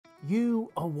You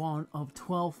are one of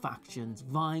 12 factions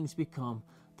vying to become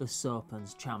the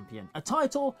Serpent's Champion, a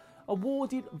title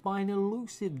awarded by an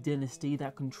elusive dynasty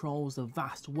that controls the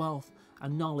vast wealth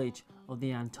and knowledge of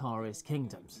the Antares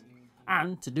kingdoms.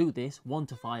 And to do this, 1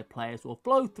 to 5 players will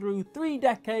flow through 3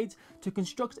 decades to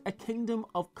construct a kingdom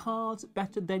of cards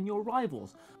better than your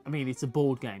rivals. I mean, it's a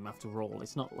board game after all,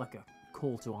 it's not like a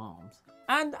call to arms.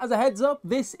 And as a heads up,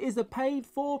 this is a paid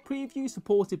for preview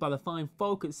supported by the fine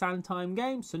folk at Sandtime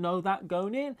Games, so know that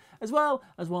going in, as well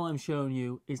as what I'm showing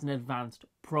you is an advanced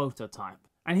prototype.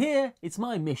 And here, it's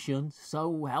my mission,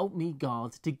 so help me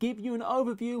God, to give you an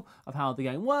overview of how the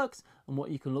game works and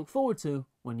what you can look forward to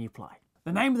when you play.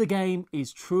 The name of the game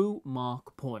is True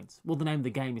Mark Points. Well, the name of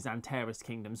the game is Antares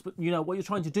Kingdoms, but you know, what you're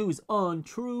trying to do is earn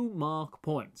True Mark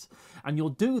Points. And you'll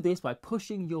do this by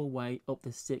pushing your way up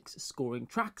the 6 scoring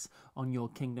tracks on your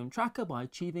kingdom tracker by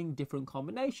achieving different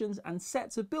combinations and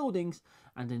sets of buildings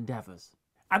and endeavours.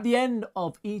 At the end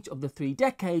of each of the 3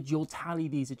 decades, you'll tally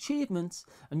these achievements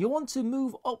and you'll want to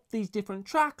move up these different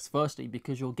tracks, firstly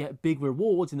because you'll get big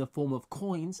rewards in the form of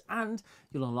coins and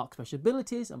you'll unlock special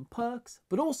abilities and perks,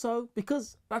 but also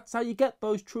because that's how you get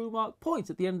those True Mark points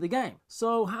at the end of the game.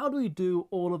 So how do we do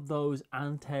all of those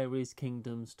Antares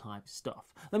Kingdoms type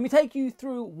stuff? Let me take you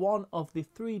through one of the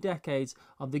 3 decades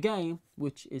of the game,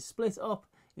 which is split up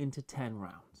into 10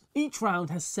 rounds. Each round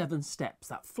has 7 steps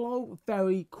that flow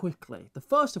very quickly. The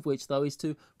first of which, though, is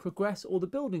to progress all the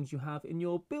buildings you have in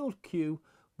your build queue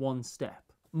 1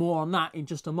 step. More on that in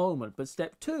just a moment, but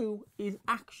step 2 is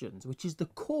actions, which is the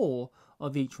core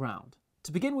of each round.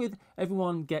 To begin with,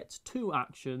 everyone gets 2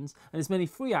 actions and as many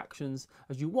free actions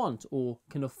as you want or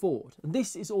can afford. And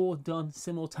this is all done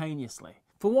simultaneously.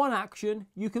 For 1 action,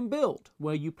 you can build,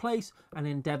 where you place an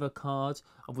endeavour card,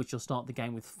 of which you'll start the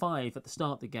game with 5 at the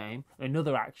start of the game.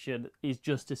 Another action is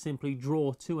just to simply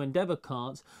draw 2 endeavour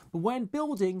cards, but when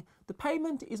building, the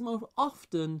payment is most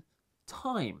often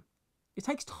time. It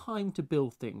takes time to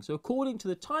build things, so according to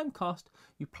the time cost,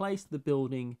 you place the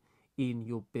building in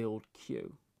your build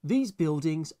queue. These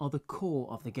buildings are the core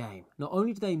of the game. Not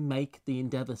only do they make the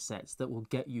endeavour sets that will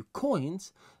get you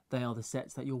coins, they are the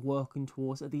sets that you're working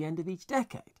towards at the end of each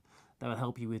decade. They will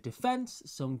help you with defence,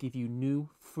 some give you new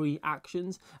free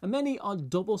actions, and many are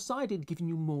double-sided, giving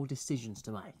you more decisions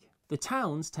to make. The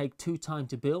towns take 2 time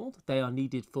to build. They are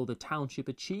needed for the township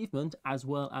achievement as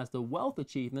well as the wealth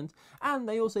achievement, and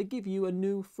they also give you a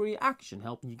new free action,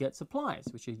 helping you get supplies,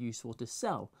 which are useful to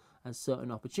sell at certain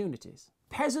opportunities.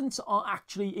 Peasants are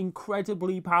actually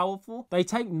incredibly powerful. They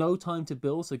take no time to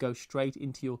build, so go straight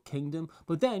into your kingdom,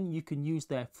 but then you can use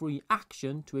their free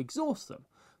action to exhaust them,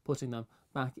 putting them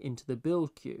back into the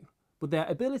build queue. But their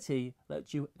ability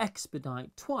lets you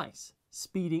expedite twice,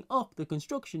 speeding up the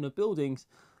construction of buildings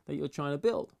that you're trying to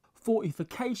build.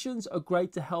 Fortifications are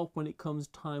great to help when it comes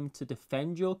time to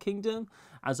defend your kingdom,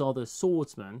 as are the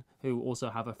swordsmen, who also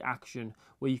have an action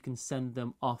where you can send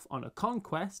them off on a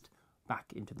conquest,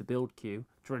 back into the build queue,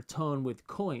 to return with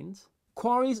coins.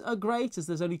 Quarries are great as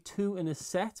there's only 2 in a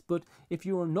set, but if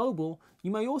you're a noble,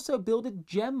 you may also build a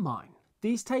gem mine.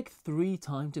 These take 3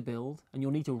 time to build, and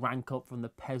you'll need to rank up from the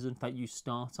peasant that you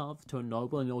start off to a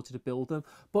noble in order to build them,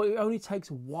 but it only takes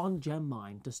 1 gem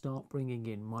mine to start bringing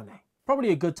in money.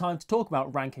 Probably a good time to talk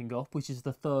about ranking up, which is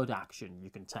the 3rd action you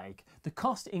can take. The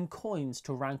cost in coins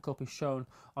to rank up is shown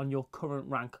on your current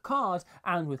rank card,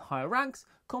 and with higher ranks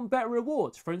come better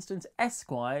rewards. For instance,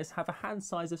 esquires have a hand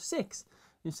size of 6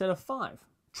 instead of 5.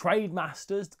 Trade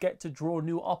masters get to draw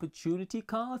new opportunity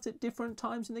cards at different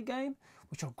times in the game,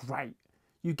 which are great.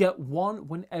 You get 1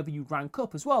 whenever you rank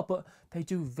up as well, but they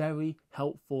do very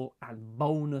helpful and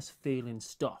bonus feeling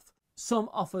stuff. Some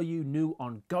offer you new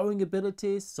ongoing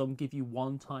abilities, some give you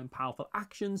one-time powerful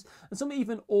actions, and some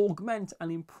even augment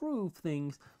and improve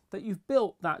things that you've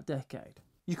built that decade.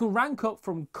 You can rank up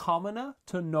from commoner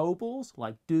to nobles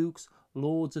like dukes,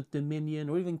 lords of dominion,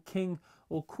 or even king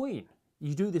or queen.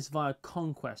 You do this via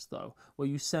conquest though, where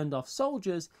you send off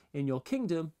soldiers in your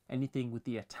kingdom, anything with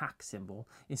the attack symbol,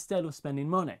 instead of spending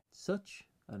money. Such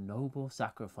a noble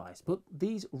sacrifice, but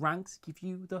these ranks give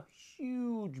you the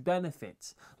huge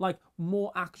benefits, like more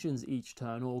actions each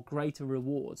turn or greater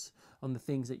rewards on the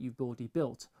things that you've already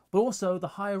built. But also the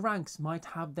higher ranks might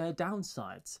have their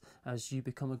downsides as you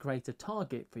become a greater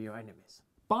target for your enemies.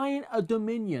 Buying a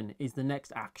dominion is the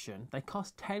next action. They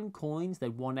cost 10 coins,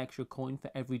 they're 1 extra coin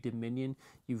for every dominion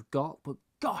you've got, but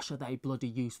gosh are they bloody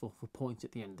useful for points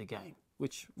at the end of the game,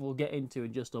 which we'll get into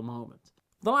in just a moment.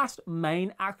 The last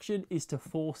main action is to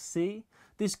foresee.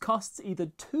 This costs either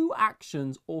 2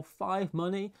 actions or 5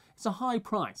 money. It's a high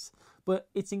price, but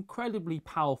it's incredibly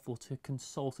powerful to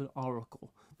consult an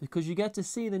oracle. because you get to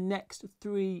see the next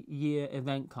 3-year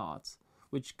event cards,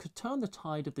 which could turn the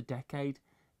tide of the decade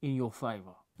in your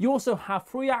favour. You also have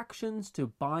free actions to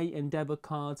buy Endeavour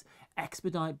cards,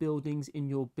 expedite buildings in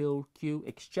your build queue,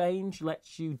 exchange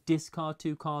lets you discard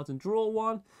 2 cards and draw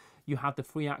 1. You have the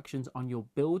free actions on your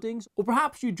buildings, or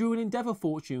perhaps you drew an Endeavour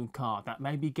Fortune card that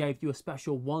maybe gave you a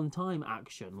special one-time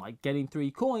action like getting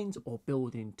 3 coins or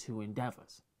building 2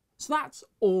 Endeavours. So that's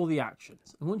all the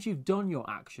actions, and once you've done your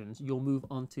actions, you'll move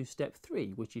on to step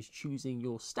 3, which is choosing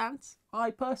your stance. I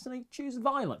personally choose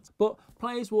violence, but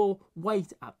players will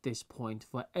wait at this point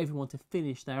for everyone to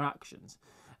finish their actions,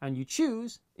 and you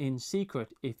choose, in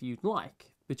secret if you'd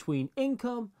like, between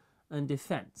income and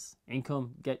defense.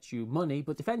 Income gets you money,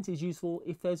 but defense is useful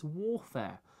if there's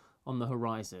warfare on the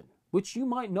horizon, which you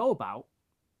might know about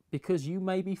because you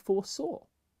maybe foresaw.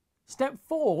 Step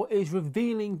 4 is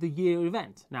revealing the year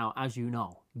event. Now, as you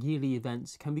know, yearly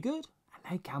events can be good and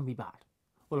they can be bad.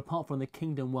 Well, apart from the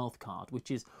Kingdom Wealth card,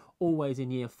 which is always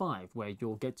in year 5, where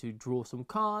you'll get to draw some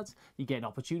cards, you get an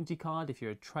opportunity card if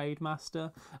you're a trade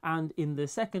master, and in the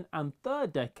 2nd and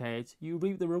 3rd decades, you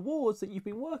reap the rewards that you've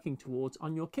been working towards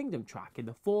on your kingdom track in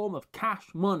the form of cash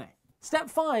money. Step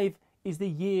 5 is the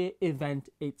year event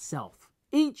itself.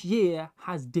 Each year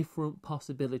has different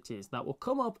possibilities that will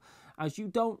come up as you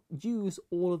don't use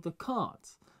all of the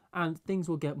cards, and things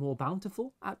will get more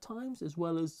bountiful at times as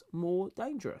well as more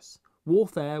dangerous.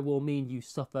 Warfare will mean you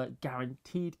suffer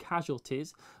guaranteed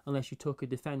casualties unless you took a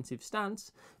defensive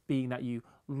stance, being that you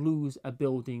lose a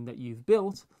building that you've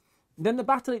built. Then the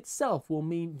battle itself will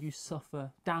mean you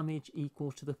suffer damage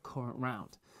equal to the current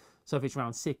round. So if it's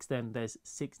round 6, then there's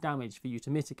 6 damage for you to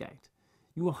mitigate.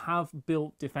 You will have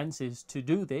built defences to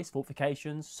do this,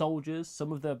 fortifications, soldiers,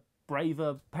 some of the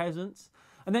braver peasants.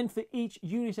 And then for each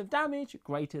unit of damage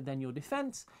greater than your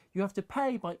defence, you have to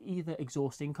pay by either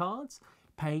exhausting cards,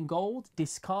 paying gold,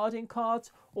 discarding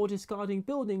cards, or discarding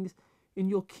buildings in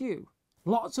your queue.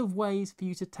 Lots of ways for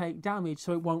you to take damage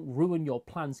so it won't ruin your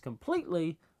plans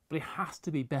completely, but it has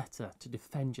to be better to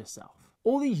defend yourself.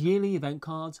 All these yearly event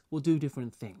cards will do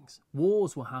different things.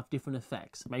 Wars will have different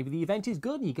effects. Maybe the event is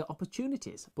good and you get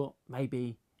opportunities, but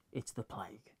maybe it's the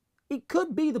plague. It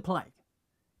could be the plague.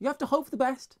 You have to hope for the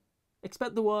best,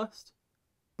 expect the worst,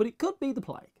 but it could be the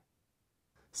plague.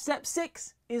 Step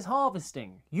 6 is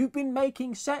harvesting. You've been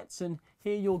making sets, and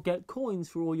here you'll get coins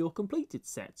for all your completed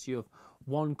sets. You have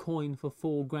 1 coin for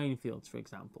 4 grain fields, for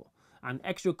example, and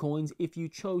extra coins if you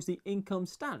chose the income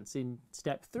stance in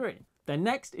step 3. Then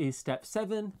next is step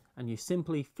 7, and you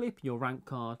simply flip your rank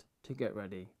card to get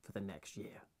ready for the next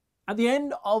year. At the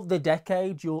end of the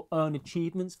decade, you'll earn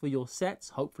achievements for your sets,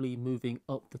 hopefully moving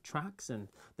up the tracks, and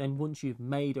then once you've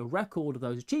made a record of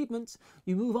those achievements,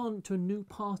 you move on to a new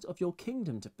part of your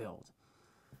kingdom to build,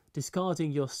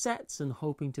 discarding your sets and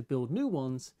hoping to build new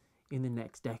ones in the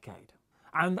next decade.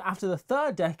 And after the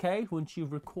 3rd decade, once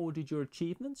you've recorded your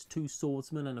achievements, 2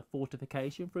 swordsmen and a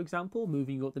fortification, for example,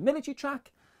 moving up the military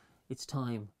track, it's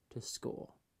time to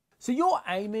score. So you're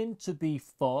aiming to be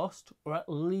 1st or at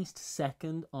least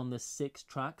 2nd on the 6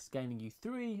 tracks, gaining you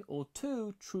 3 or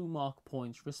 2 true mark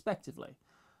points respectively.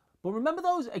 But remember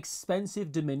those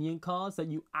expensive Dominion cards that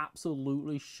you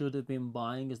absolutely should have been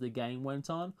buying as the game went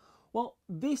on? Well,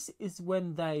 this is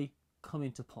when they come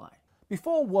into play.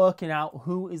 Before working out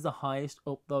who is the highest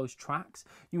up those tracks,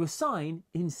 you assign,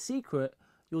 in secret,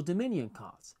 your Dominion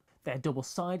cards. They're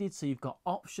double-sided, so you've got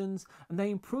options, and they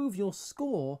improve your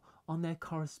score on their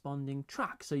corresponding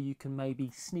track, so you can maybe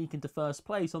sneak into 1st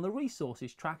place on the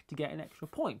resources track to get an extra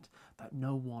point that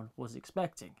no one was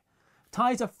expecting.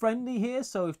 Ties are friendly here,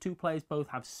 so if 2 players both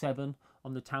have 7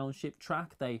 on the township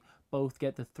track, they both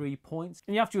get the 3 points,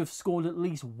 and you have to have scored at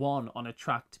least 1 on a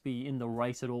track to be in the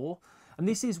race at all. And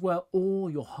this is where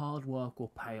all your hard work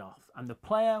will pay off, and the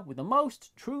player with the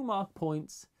most true mark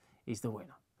points is the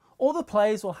winner. All the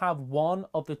players will have 1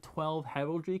 of the 12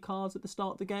 heraldry cards at the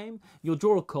start of the game. You'll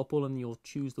draw a couple and you'll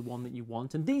choose the one that you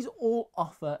want, and these all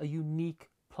offer a unique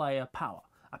player power,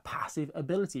 a passive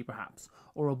ability perhaps,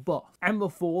 or a buff. Ember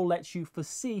 4 lets you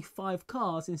foresee 5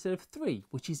 cards instead of 3,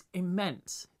 which is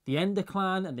immense. The Ender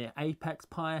clan and the Apex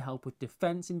Pyre help with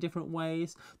defense in different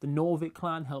ways. The Norvik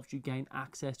clan helps you gain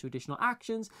access to additional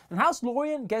actions, and House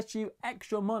Lorien gets you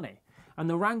extra money. And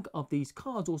the rank of these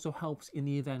cards also helps in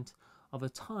the event of a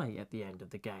tie at the end of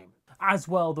the game, as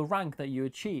well the rank that you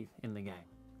achieve in the game.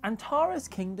 Antares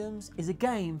Kingdoms is a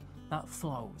game that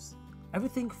flows.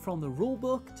 Everything from the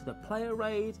rulebook to the player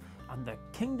raid and the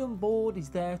kingdom board is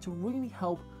there to really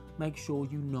help make sure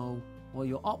you know what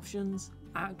your options,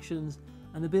 actions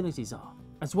and abilities are.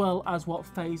 as well as what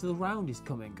phase of the round is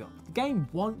coming up. The game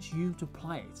wants you to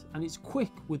play it, and it's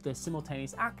quick with the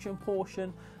simultaneous action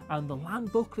portion and the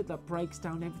land booklet that breaks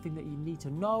down everything that you need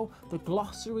to know, the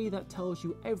glossary that tells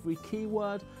you every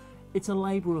keyword. It's a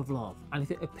labour of love, and if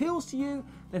it appeals to you,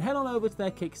 then head on over to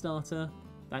their Kickstarter,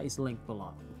 that is linked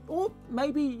below. Or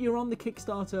maybe you're on the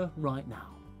Kickstarter right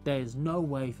now. There's no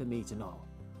way for me to know.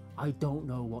 I don't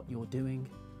know what you're doing.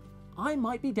 I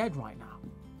might be dead right now.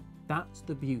 That's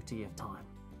the beauty of time.